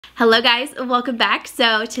Hello guys, welcome back.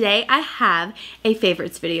 So today I have a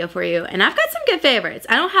favorites video for you, and I've got some good favorites.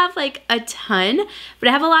 I don't have like a ton, but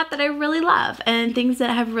I have a lot that I really love and things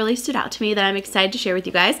that have really stood out to me that I'm excited to share with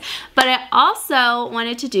you guys. But I also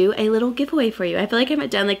wanted to do a little giveaway for you. I feel like I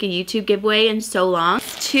haven't done like a YouTube giveaway in so long.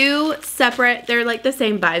 Two separate, they're like the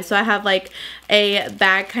same vibe. So I have like a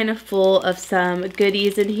bag kind of full of some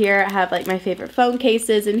goodies in here. I have like my favorite phone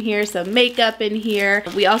cases in here, some makeup in here.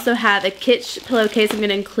 We also have a Kitsch pillowcase I'm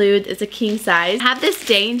gonna include. It's a king size. I have this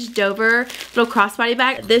Danes Dover little crossbody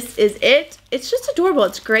bag. This is it. It's just adorable.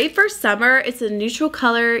 It's great for summer. It's a neutral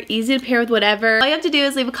color, easy to pair with whatever. All you have to do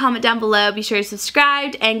is leave a comment down below. Be sure to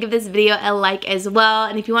subscribe and give this video a like as well.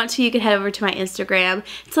 And if you want to, you can head over to my Instagram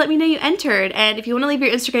to let me know you entered. And if you want to leave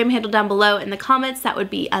your Instagram handle down below in the comments, that would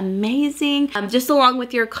be amazing. Just along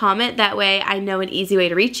with your comment, that way I know an easy way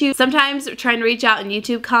to reach you. Sometimes trying to reach out in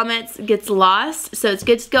YouTube comments gets lost, so it's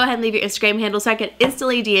good to go ahead and leave your Instagram handle so I can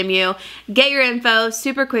instantly DM you, get your info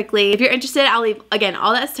super quickly. If you're interested, I'll leave, again,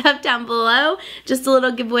 all that stuff down below. Just a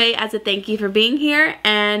little giveaway as a thank you for being here,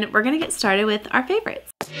 and we're gonna get started with our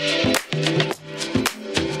favorites.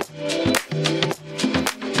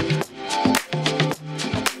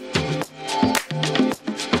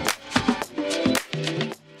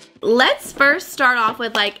 Let's first start off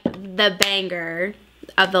with like the banger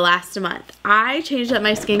of the last month. I changed up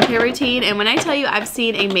my skincare routine, and when I tell you I've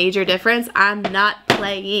seen a major difference, I'm not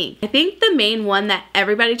playing. I think the main one that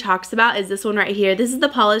everybody talks about is this one right here. This is the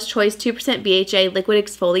Paula's Choice 2% BHA liquid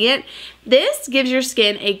exfoliant. This gives your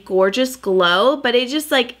skin a gorgeous glow, but it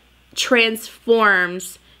just like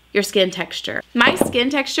transforms your skin texture. My skin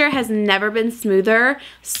texture has never been smoother,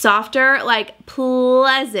 softer, like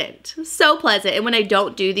pleasant, so pleasant. And when I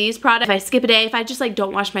don't do these products, if I skip a day, if I just like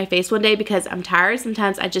don't wash my face one day because I'm tired,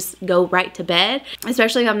 sometimes I just go right to bed,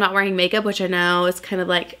 especially if I'm not wearing makeup, which I know is kind of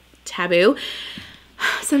like taboo.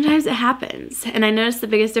 Sometimes it happens, and I notice the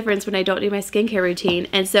biggest difference when I don't do my skincare routine.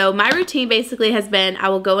 And so my routine basically has been, I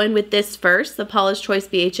will go in with this first, the Paula's Choice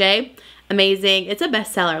BHA. Amazing. It's a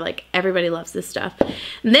bestseller. Like, everybody loves this stuff.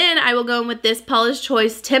 Then I will go in with this Paula's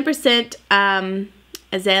Choice 10%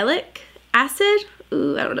 azelaic acid.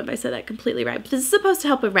 Ooh, I don't know if I said that completely right, but this is supposed to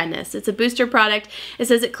help with redness. It's a booster product. It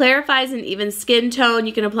says it clarifies an even skin tone.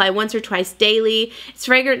 You can apply once or twice daily. It's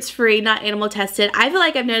fragrance-free, not animal tested. I feel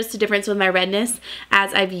like I've noticed a difference with my redness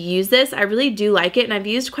as I've used this. I really do like it, and I've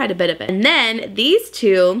used quite a bit of it. And then these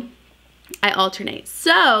two, I alternate.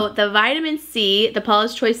 So the vitamin C, the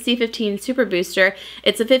Paula's Choice C15 Super Booster,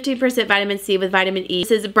 it's a 15% vitamin C with vitamin E.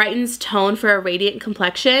 This brightens tone for a radiant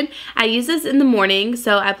complexion. I use this in the morning,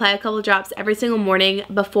 so I apply a couple drops every single morning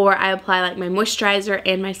before I apply like my moisturizer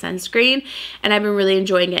and my sunscreen, and I've been really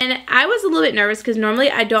enjoying it. And I was a little bit nervous because normally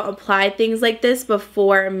I don't apply things like this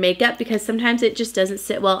before makeup because sometimes it just doesn't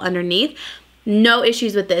sit well underneath. No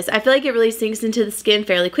issues with this. I feel like it really sinks into the skin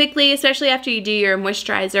fairly quickly, especially after you do your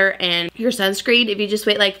moisturizer and your sunscreen. If you just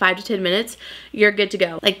wait like 5 to 10 minutes, you're good to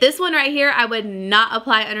go. Like this one right here, I would not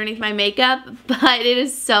apply underneath my makeup, but it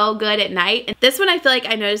is so good at night. And this one I feel like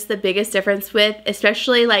I noticed the biggest difference with,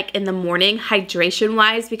 especially like in the morning, hydration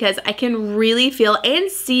wise, because I can really feel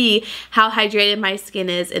and see how hydrated my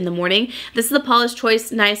skin is in the morning. This is the Paula's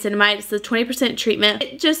Choice Niacinamide. It's the 20% treatment.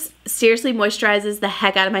 It just seriously moisturizes the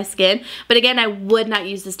heck out of my skin. But again, I would not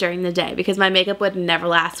use this during the day because my makeup would never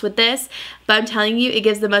last with this. But I'm telling you, it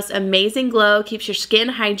gives the most amazing glow, keeps your skin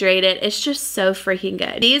hydrated. It's just so freaking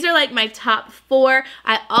good. These are like my top 4.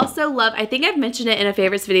 I also love, I think I've mentioned it in a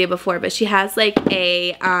favorites video before, but she has like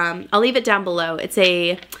a, I'll leave it down below. It's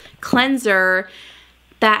a cleanser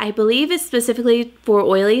that I believe is specifically for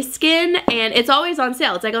oily skin, and it's always on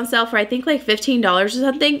sale. It's like on sale for I think like $15 or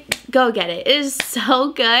something. Go get it. It is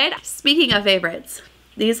so good. Speaking of favorites,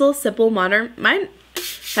 these little Simple Modern, mine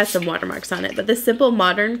has some watermarks on it, but this Simple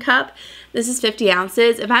Modern cup, this is 50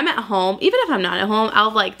 ounces. If I'm at home, even if I'm not at home,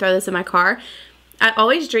 I'll like throw this in my car. I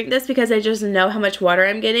always drink this because I just know how much water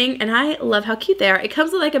I'm getting, and I love how cute they are. It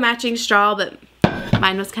comes with like a matching straw, but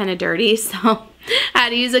mine was kind of dirty, so I had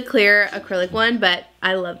to use a clear acrylic one, but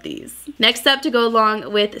I love these. Next up, to go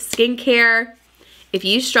along with skincare, if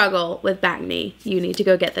you struggle with acne, you need to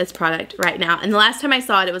go get this product right now. And the last time I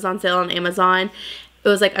saw it, it was on sale on Amazon. It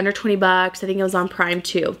was like under 20 bucks. I think it was on Prime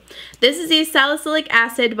too. This is the salicylic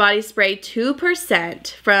acid body spray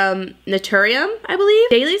 2% from Naturium, I believe.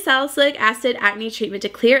 Daily salicylic acid acne treatment to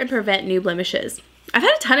clear and prevent new blemishes. I've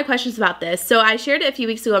had a ton of questions about this. So I shared it a few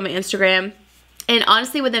weeks ago on my Instagram. And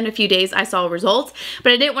honestly, within a few days, I saw results,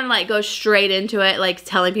 but I didn't want to like go straight into it, like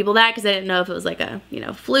telling people that, because I didn't know if it was like a, you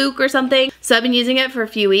know, fluke or something. So I've been using it for a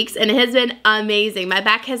few weeks and it has been amazing. My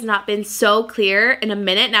back has not been so clear in a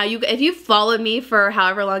minute. Now, if you've followed me for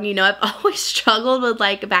however long, you know I've always struggled with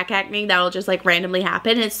like back acne that'll just like randomly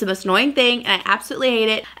happen. It's the most annoying thing and I absolutely hate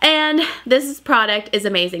it. And this product is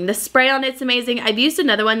amazing. The spray on it's amazing. I've used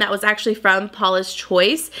another one that was actually from Paula's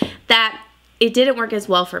Choice that it didn't work as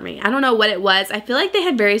well for me. I don't know what it was. I feel like they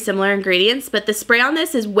had very similar ingredients, but the spray on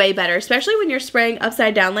this is way better, especially when you're spraying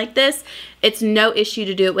upside down like this. It's no issue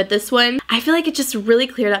to do it with this one. I feel like it just really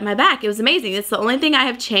cleared up my back. It was amazing. It's the only thing I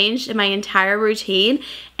have changed in my entire routine,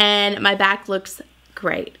 and my back looks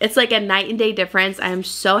great. It's like a night and day difference. I am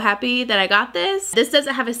so happy that I got this. This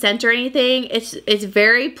doesn't have a scent or anything. It's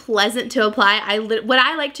very pleasant to apply. What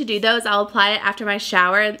I like to do though is I'll apply it after my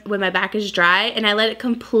shower when my back is dry, and I let it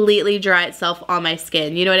completely dry itself on my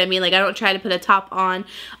skin. You know what I mean? Like I don't try to put a top on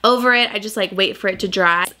over it. I just like wait for it to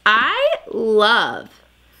dry. I love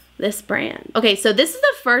this brand. Okay, so this is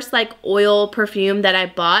the first like oil perfume that I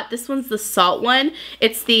bought. This one's the salt one.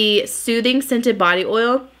 It's the Soothing Scented Body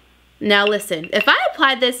Oil. Now listen, if I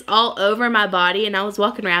applied this all over my body and I was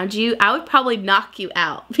walking around you, I would probably knock you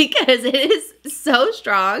out because it is so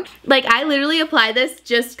strong. Like I literally apply this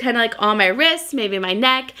just kind of like on my wrists, maybe my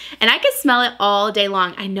neck, and I can smell it all day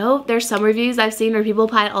long. I know there's some reviews I've seen where people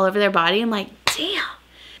apply it all over their body. I'm like, damn.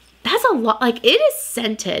 That's a lot. Like it is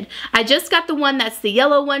scented. I just got the one that's the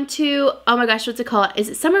yellow one too. Oh my gosh, what's it called? Is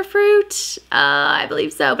it Summer Fruit? I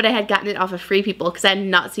believe so, but I had gotten it off of Free People because I had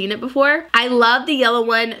not seen it before. I love the yellow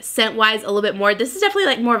one scent wise a little bit more. This is definitely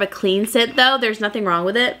like more of a clean scent though. There's nothing wrong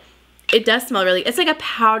with it. It does smell really, it's like a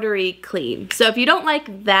powdery clean. So if you don't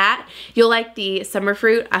like that, you'll like the Summer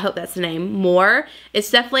Fruit, I hope that's the name, more.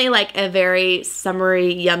 It's definitely like a very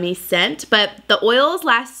summery, yummy scent, but the oils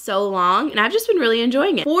last so long and I've just been really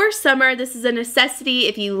enjoying it. For summer, this is a necessity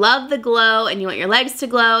if you love the glow and you want your legs to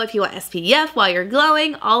glow, if you want SPF while you're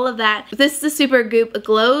glowing, all of that. This is the Super Goop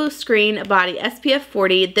Glow Screen Body SPF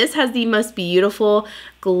 40. This has the most beautiful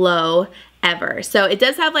glow ever. So it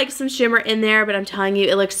does have like some shimmer in there, but I'm telling you,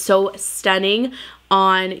 it looks so stunning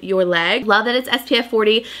on your leg. Love that it's SPF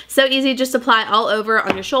 40. So easy, just apply all over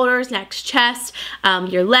on your shoulders, neck, chest,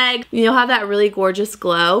 your leg. You'll have that really gorgeous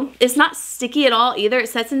glow. It's not sticky at all either. It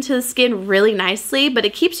sets into the skin really nicely, but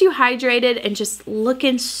it keeps you hydrated and just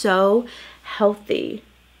looking so healthy.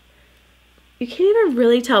 You can't even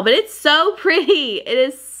really tell, but it's so pretty. It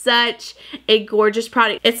is such a gorgeous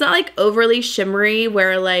product. It's not like overly shimmery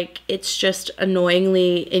where like it's just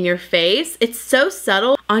annoyingly in your face. It's so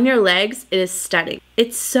subtle. On your legs, it is stunning.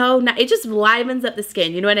 It's so nice. It just livens up the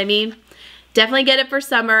skin. You know what I mean? Definitely get it for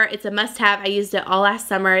summer. It's a must-have. I used it all last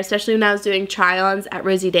summer, especially when I was doing try-ons at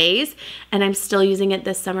Rosy Days, and I'm still using it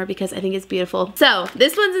this summer because I think it's beautiful. So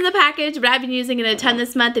this one's in the package, but I've been using it a ton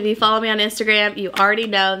this month. If you follow me on Instagram, you already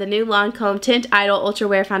know the new Lancome Tint Idol Ultra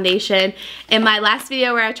Wear Foundation. In my last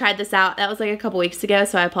video where I tried this out, that was like a couple weeks ago,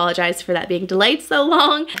 so I apologize for that being delayed so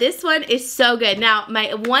long. This one is so good. Now,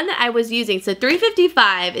 my one that I was using, so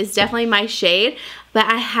 355 is definitely my shade, but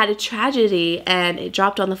I had a tragedy and it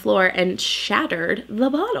dropped on the floor and shattered the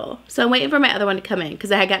bottle. So I'm waiting for my other one to come in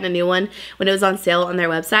because I had gotten a new one when it was on sale on their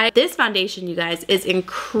website. This foundation, you guys, is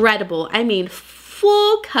incredible. I mean,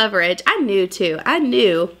 full coverage. I knew too. I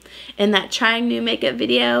knew in that trying new makeup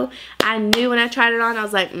video, I knew when I tried it on, I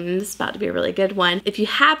was like, this is about to be a really good one. If you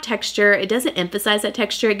have texture, it doesn't emphasize that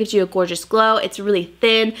texture. It gives you a gorgeous glow. It's really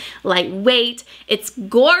thin, lightweight. It's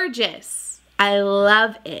gorgeous. I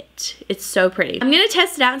love it. It's so pretty. I'm going to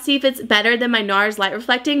test it out and see if it's better than my NARS Light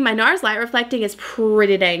Reflecting. My NARS Light Reflecting is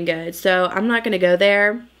pretty dang good, so I'm not going to go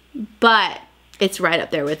there, but it's right up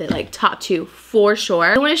there with it, like top 2 for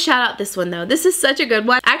sure. I want to shout out this one though. This is such a good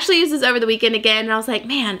one. I actually used this over the weekend again and I was like,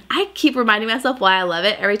 man, I keep reminding myself why I love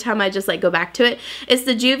it every time I just like go back to it. It's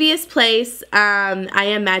the Juvia's Place I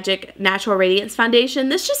Am Magic Natural Radiance Foundation.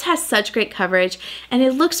 This just has such great coverage and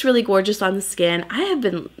it looks really gorgeous on the skin. I have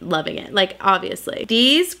been loving it, like obviously.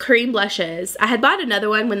 These cream blushes, I had bought another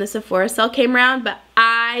one when the Sephora sale came around, but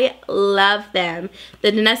I love them.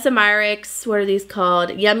 The Danessa Myricks, what are these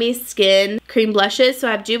called? Yummy Skin cream blushes. So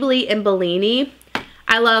I have Jubilee and Bellini.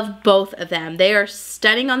 I love both of them. They are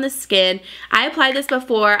stunning on the skin. I applied this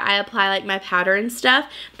before I apply like my powder and stuff.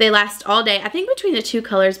 They last all day. I think between the two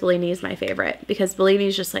colors, Bellini is my favorite because Bellini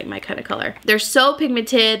is just like my kind of color. They're so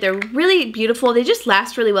pigmented. They're really beautiful. They just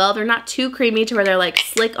last really well. They're not too creamy to where they're like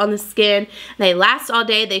slick on the skin. They last all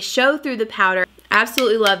day. They show through the powder.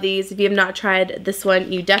 Absolutely love these. If you have not tried this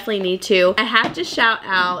one, you definitely need to. I have to shout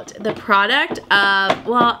out the product of,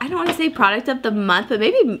 well, I don't want to say product of the month, but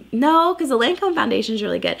maybe, no, because the Lancome foundation is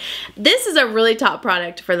really good. This is a really top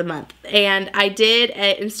product for the month. And I did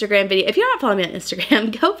an Instagram video. If you're not following me on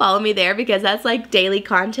Instagram, go follow me there because that's like daily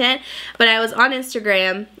content. But I was on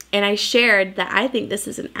Instagram and I shared that I think this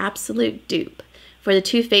is an absolute dupe for the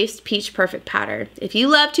Too Faced Peach Perfect powder. If you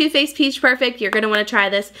love Too Faced Peach Perfect, you're gonna wanna try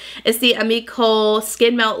this. It's the Amico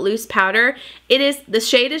Skin Melt Loose Powder. The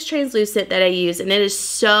shade is translucent that I use, and it is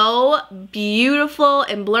so beautiful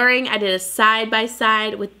and blurring. I did a side by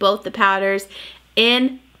side with both the powders.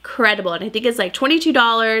 Incredible, and I think it's like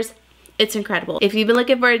 $22. It's incredible. If you've been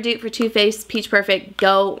looking for a dupe for Too Faced Peach Perfect,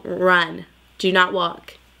 go run. Do not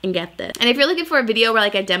walk and get this. And if you're looking for a video where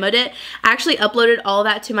like I demoed it, I actually uploaded all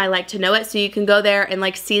that to my Like to Know It, so you can go there and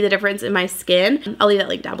like see the difference in my skin. I'll leave that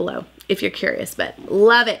link down below if you're curious, but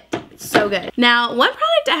love it. It's so good. Now, one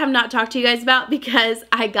product I have not talked to you guys about because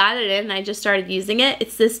I got it in and I just started using it.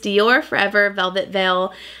 It's this Dior Forever Velvet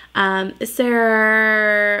Veil. It's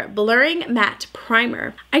their Blurring Matte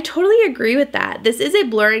Primer. I totally agree with that. This is a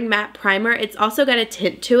blurring matte primer. It's also got a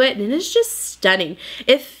tint to it and it is just stunning.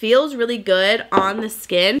 It feels really good on the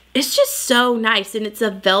skin. It's just so nice and it's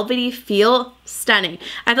a velvety feel. Stunning.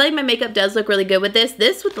 I feel like my makeup does look really good with this.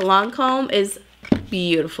 This with the Lancome is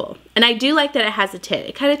beautiful. And I do like that it has a tint.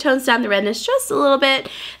 It kind of tones down the redness just a little bit.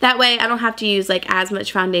 That way I don't have to use like as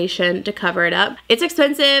much foundation to cover it up. It's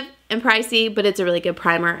expensive and pricey, but it's a really good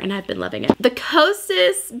primer and I've been loving it. The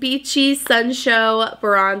Kosas Beachy Sun Show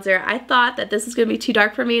Bronzer. I thought that this was going to be too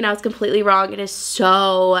dark for me and I was completely wrong. It is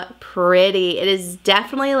so pretty. It is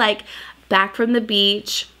definitely like back from the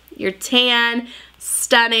beach. You're tan.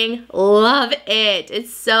 Stunning. Love it.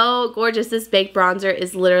 It's so gorgeous. This baked bronzer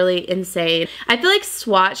is literally insane. I feel like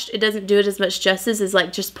swatched, it doesn't do it as much justice as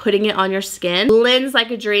like just putting it on your skin. Blends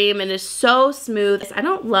like a dream and is so smooth. I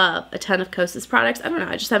don't love a ton of Kosas products. I don't know.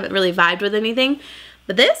 I just haven't really vibed with anything.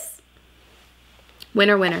 But this,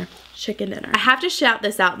 winner, winner. Chicken dinner. I have to shout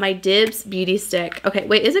this out. My Dibs Beauty Stick. Okay,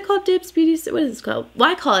 wait. Is it called Dibs Beauty Stick? What is this called?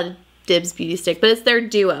 Well, I call it Dibs Beauty Stick, but it's their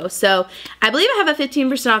duo. So I believe I have a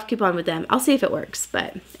 15% off coupon with them. I'll see if it works,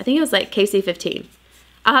 but I think it was like KC15.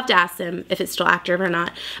 I'll have to ask them if it's still active or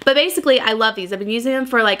not. But basically, I love these. I've been using them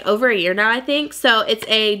for like over a year now, I think. So it's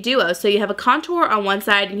a duo. So you have a contour on one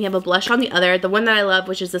side and you have a blush on the other. The one that I love,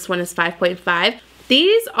 which is this one, is 5.5.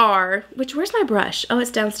 These are, where's my brush? Oh,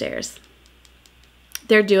 it's downstairs.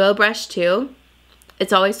 They're duo brush too.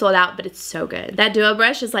 It's always sold out, but it's so good. That duo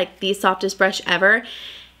brush is like the softest brush ever.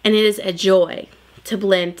 And it is a joy to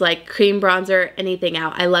blend like cream bronzer, anything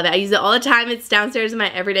out. I love it. I use it all the time. It's downstairs in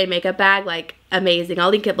my everyday makeup bag. Like, amazing. I'll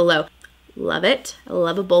link it below. Love it. I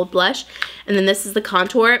love a bold blush. And then this is the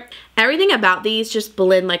contour. Everything about these just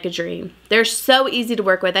blend like a dream. They're so easy to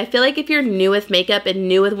work with. I feel like if you're new with makeup and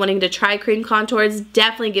new with wanting to try cream contours,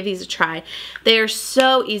 definitely give these a try. They are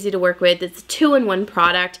so easy to work with. It's a 2-in-1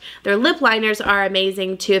 product. Their lip liners are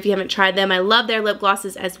amazing too if you haven't tried them. I love their lip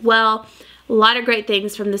glosses as well. A lot of great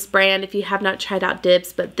things from this brand if you have not tried out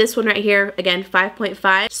Dibs, but this one right here, again,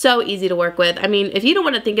 5.5, so easy to work with. I mean, if you don't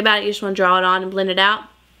want to think about it, you just want to draw it on and blend it out,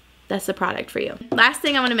 that's the product for you. Last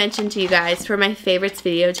thing I want to mention to you guys for my favorites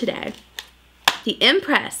video today, the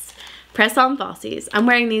Impress Press-On Falsies. I'm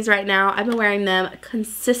wearing these right now. I've been wearing them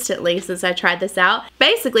consistently since I tried this out.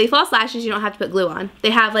 Basically, false lashes you don't have to put glue on. They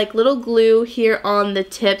have like little glue here on the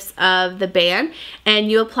tips of the band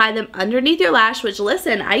and you apply them underneath your lash, which,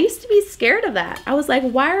 listen, I used to be scared of that. I was like,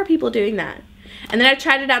 why are people doing that? And then I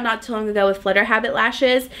tried it out not too long ago with Flutter Habit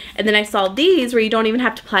lashes, and then I saw these where you don't even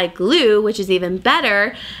have to apply glue, which is even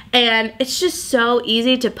better, and it's just so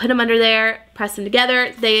easy to put them under there, press them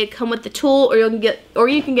together. They come with the tool, or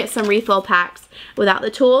you can get some refill packs without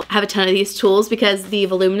the tool. I have a ton of these tools because the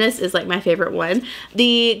Voluminous is like my favorite one.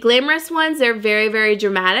 The Glamorous ones, they're very, very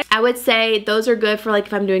dramatic. I would say those are good for like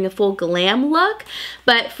if I'm doing a full glam look,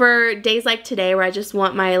 but for days like today where I just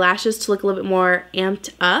want my lashes to look a little bit more amped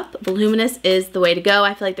up, Voluminous is the way to go.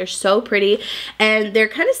 I feel like they're so pretty, and they're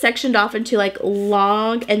kind of sectioned off into like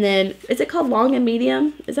long, and then, is it called long and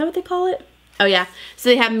medium? Is that what they call it? Oh yeah, so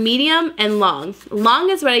they have medium and long. Long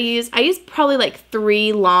is what I use. I use probably like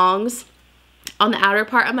 3 longs on the outer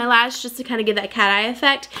part of my lash just to kind of give that cat eye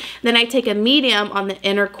effect. Then I take a medium on the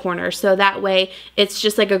inner corner, so that way it's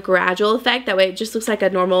just like a gradual effect. That way it just looks like a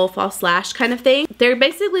normal false lash kind of thing. They're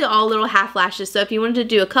basically all little half lashes, so if you wanted to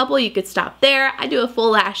do a couple, you could stop there. I do a full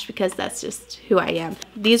lash because that's just who I am.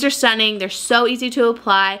 These are stunning. They're so easy to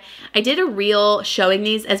apply. I did a reel showing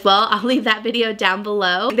these as well. I'll leave that video down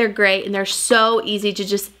below. They're great, and they're so easy to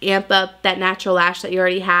just amp up that natural lash that you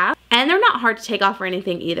already have. And they're not hard to take off or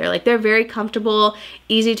anything either. Like, they're very comfortable. cool,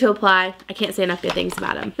 easy to apply. I can't say enough good things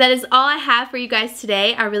about them. That is all I have for you guys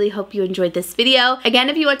today. I really hope you enjoyed this video. Again,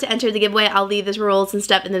 if you want to enter the giveaway, I'll leave the rules and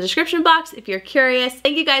stuff in the description box if you're curious.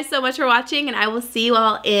 Thank you guys so much for watching, and I will see you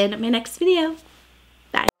all in my next video.